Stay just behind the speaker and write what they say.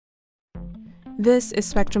This is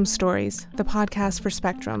Spectrum Stories, the podcast for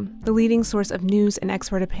Spectrum, the leading source of news and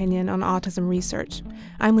expert opinion on autism research.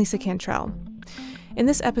 I'm Lisa Cantrell. In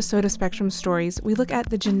this episode of Spectrum Stories, we look at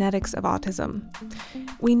the genetics of autism.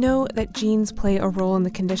 We know that genes play a role in the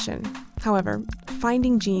condition. However,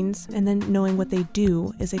 finding genes and then knowing what they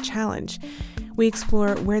do is a challenge. We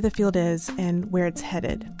explore where the field is and where it's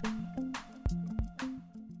headed.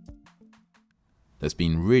 There's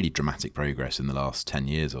been really dramatic progress in the last 10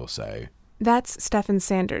 years or so. That's Stephen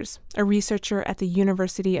Sanders, a researcher at the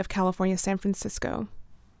University of California, San Francisco.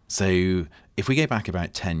 So if we go back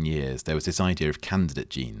about 10 years, there was this idea of candidate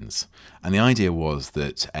genes. And the idea was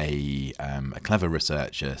that a clever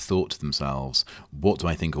researcher thought to themselves, what do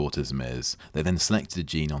I think autism is? They then selected a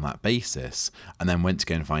gene on that basis and then went to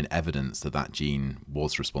go and find evidence that that gene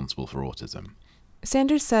was responsible for autism.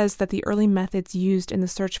 Sanders says that the early methods used in the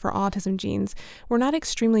search for autism genes were not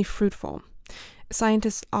extremely fruitful.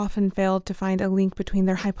 Scientists often failed to find a link between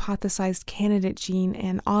their hypothesized candidate gene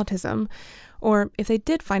and autism, or if they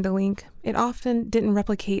did find a link, it often didn't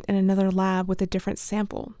replicate in another lab with a different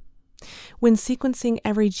sample. When sequencing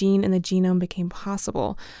every gene in the genome became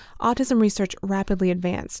possible, autism research rapidly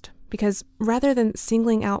advanced, because rather than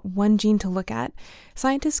singling out one gene to look at,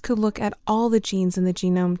 scientists could look at all the genes in the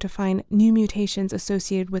genome to find new mutations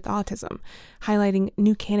associated with autism, highlighting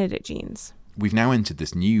new candidate genes. We've now entered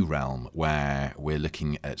this new realm where we're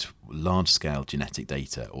looking at large-scale genetic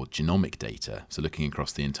data or genomic data, so looking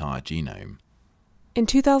across the entire genome. In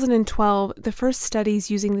 2012, the first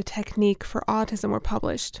studies using the technique for autism were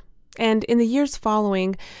published, and in the years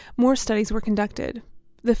following, more studies were conducted.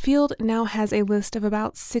 The field now has a list of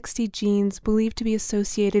about 60 genes believed to be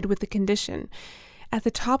associated with the condition. At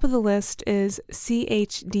the top of the list is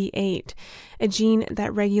CHD8, a gene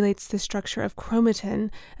that regulates the structure of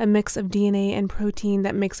chromatin, a mix of DNA and protein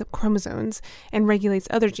that makes up chromosomes, and regulates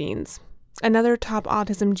other genes. Another top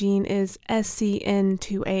autism gene is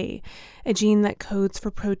SCN2A, a gene that codes for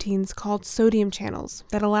proteins called sodium channels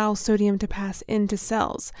that allow sodium to pass into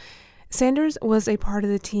cells. Sanders was a part of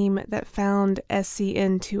the team that found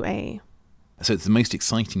SCN2A. So it's the most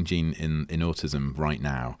exciting gene in autism right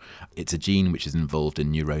now. It's a gene which is involved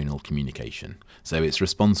in neuronal communication. So it's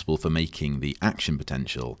responsible for making the action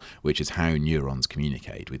potential, which is how neurons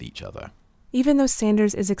communicate with each other. Even though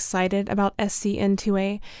Sanders is excited about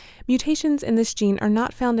SCN2A, mutations in this gene are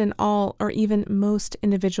not found in all or even most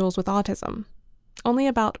individuals with autism. Only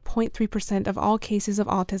about 0.3% of all cases of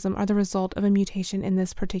autism are the result of a mutation in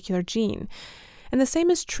this particular gene. And the same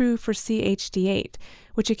is true for CHD8,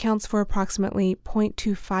 which accounts for approximately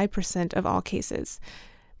 0.25% of all cases.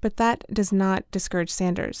 But that does not discourage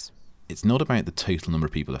Sanders. It's not about the total number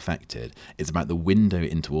of people affected, it's about the window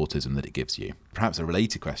into autism that it gives you. Perhaps a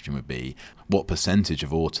related question would be, what percentage of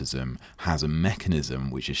autism has a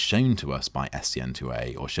mechanism which is shown to us by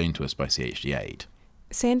SCN2A or shown to us by CHD8?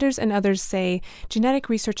 Sanders and others say genetic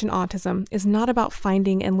research in autism is not about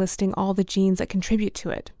finding and listing all the genes that contribute to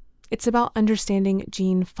it. It's about understanding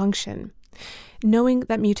gene function. Knowing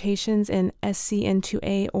that mutations in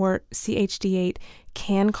SCN2A or CHD8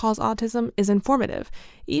 can cause autism is informative,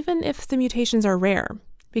 even if the mutations are rare,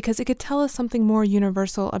 because it could tell us something more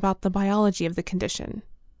universal about the biology of the condition.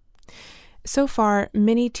 So far,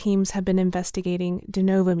 many teams have been investigating de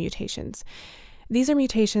novo mutations. These are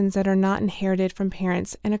mutations that are not inherited from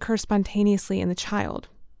parents and occur spontaneously in the child.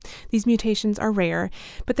 These mutations are rare,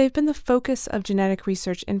 but they've been the focus of genetic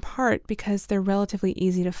research in part because they're relatively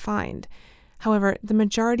easy to find. However, the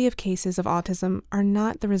majority of cases of autism are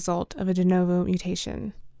not the result of a de novo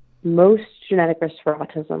mutation. Most genetic risk for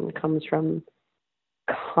autism comes from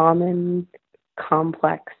common,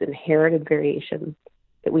 complex, inherited variation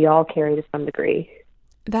that we all carry to some degree.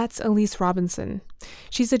 That's Elise Robinson.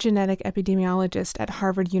 She's a genetic epidemiologist at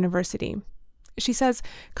Harvard University. She says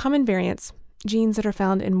common variants, genes that are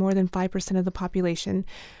found in more than 5% of the population,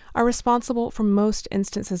 are responsible for most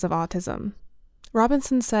instances of autism.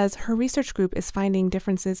 Robinson says her research group is finding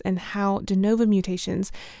differences in how de novo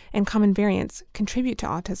mutations and common variants contribute to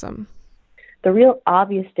autism. The real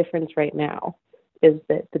obvious difference right now is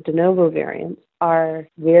that the de novo variants are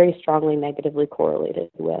very strongly negatively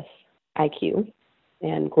correlated with IQ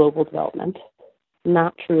and global development.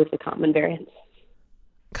 Not true of the common variants.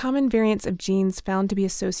 Common variants of genes found to be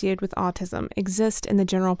associated with autism exist in the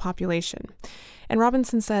general population. And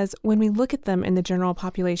Robinson says when we look at them in the general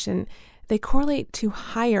population, they correlate to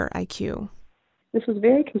higher IQ. This was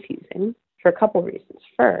very confusing for a couple reasons.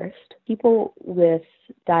 First, people with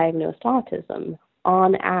diagnosed autism,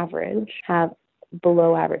 on average, have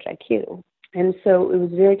below average IQ. And so it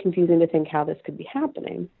was very confusing to think how this could be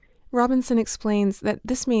happening. Robinson explains that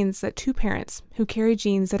this means that two parents who carry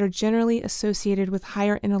genes that are generally associated with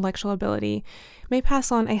higher intellectual ability may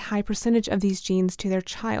pass on a high percentage of these genes to their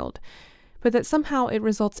child, but that somehow it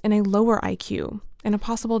results in a lower IQ and a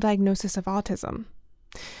possible diagnosis of autism.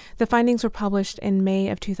 The findings were published in May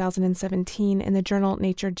of 2017 in the journal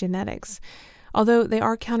Nature Genetics. Although they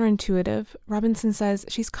are counterintuitive, Robinson says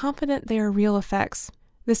she's confident they are real effects.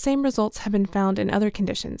 The same results have been found in other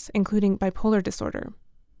conditions, including bipolar disorder.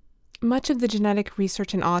 Much of the genetic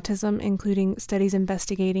research in autism, including studies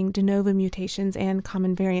investigating de novo mutations and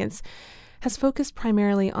common variants, has focused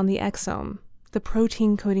primarily on the exome, the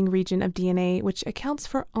protein-coding region of DNA, which accounts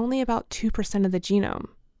for only about 2% of the genome.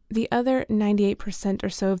 The other 98% or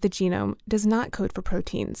so of the genome does not code for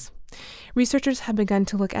proteins. Researchers have begun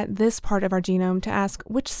to look at this part of our genome to ask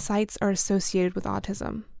which sites are associated with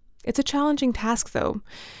autism. It's a challenging task, though.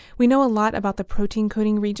 We know a lot about the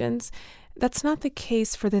protein-coding regions. That's not the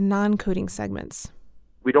case for the non-coding segments.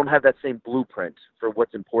 We don't have that same blueprint for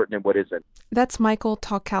what's important and what isn't. That's Michael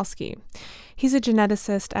Tolkowski. He's a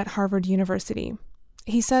geneticist at Harvard University.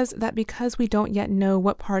 He says that because we don't yet know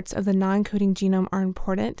what parts of the non-coding genome are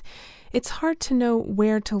important, it's hard to know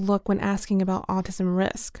where to look when asking about autism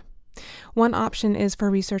risk. One option is for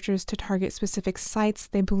researchers to target specific sites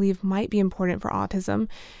they believe might be important for autism,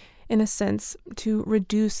 in a sense, to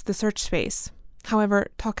reduce the search space. However,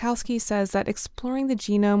 Tolkowski says that exploring the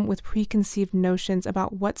genome with preconceived notions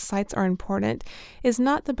about what sites are important is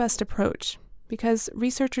not the best approach, because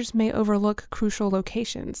researchers may overlook crucial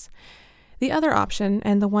locations. The other option,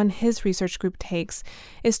 and the one his research group takes,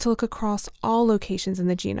 is to look across all locations in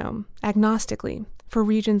the genome, agnostically, for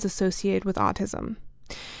regions associated with autism.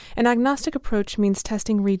 An agnostic approach means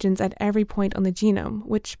testing regions at every point on the genome,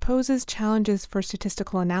 which poses challenges for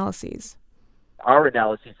statistical analyses. Our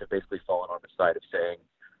analyses have basically fallen on the side of saying,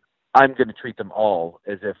 I'm going to treat them all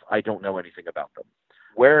as if I don't know anything about them.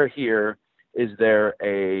 Where here is there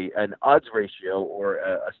an odds ratio or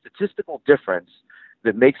a statistical difference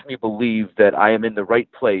that makes me believe that I am in the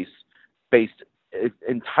right place based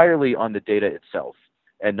entirely on the data itself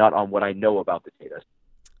and not on what I know about the data?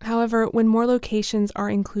 However, when more locations are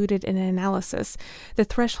included in an analysis, the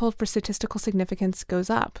threshold for statistical significance goes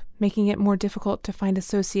up, making it more difficult to find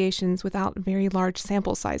associations without very large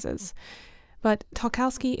sample sizes. But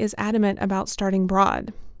Tolkowski is adamant about starting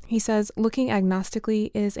broad. He says looking agnostically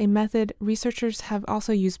is a method researchers have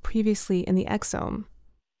also used previously in the exome.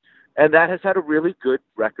 And that has had a really good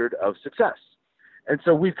record of success. And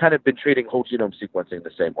so we've kind of been treating whole genome sequencing the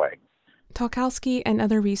same way. Tolkowski and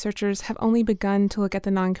other researchers have only begun to look at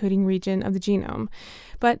the non-coding region of the genome,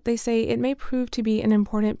 but they say it may prove to be an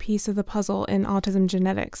important piece of the puzzle in autism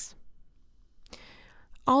genetics.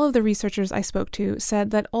 All of the researchers I spoke to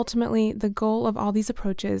said that ultimately the goal of all these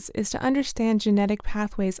approaches is to understand genetic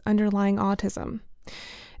pathways underlying autism.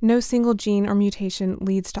 No single gene or mutation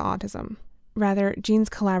leads to autism. Rather, genes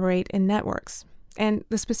collaborate in networks, and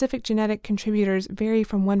the specific genetic contributors vary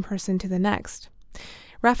from one person to the next.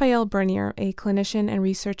 Raphael Bernier, a clinician and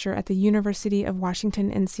researcher at the University of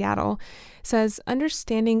Washington in Seattle, says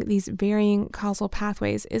understanding these varying causal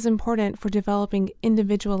pathways is important for developing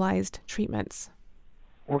individualized treatments.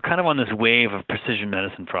 We're kind of on this wave of precision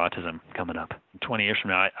medicine for autism coming up. 20 years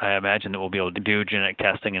from now, I imagine that we'll be able to do genetic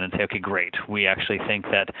testing and then say, okay, great, we actually think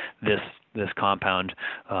that this compound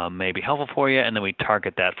may be helpful for you, and then we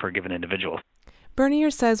target that for a given individual.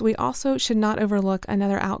 Bernier says we also should not overlook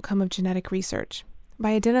another outcome of genetic research.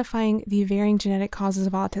 By identifying the varying genetic causes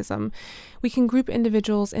of autism, we can group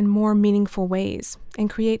individuals in more meaningful ways and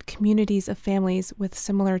create communities of families with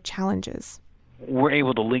similar challenges. We're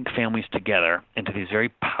able to link families together into these very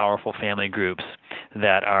powerful family groups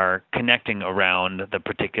that are connecting around the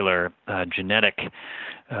particular genetic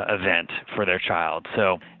event for their child.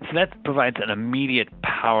 So that provides an immediate,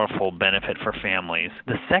 powerful benefit for families.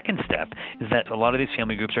 The second step is that a lot of these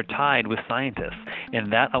family groups are tied with scientists,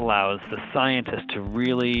 and that allows the scientists to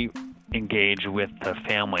really engage with the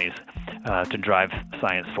families to drive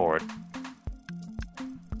science forward.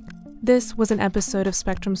 This was an episode of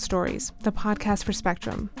Spectrum Stories, the podcast for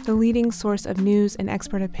Spectrum, the leading source of news and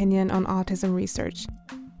expert opinion on autism research.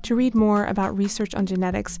 To read more about research on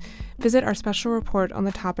genetics, visit our special report on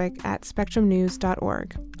the topic at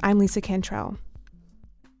spectrumnews.org. I'm Lisa Cantrell.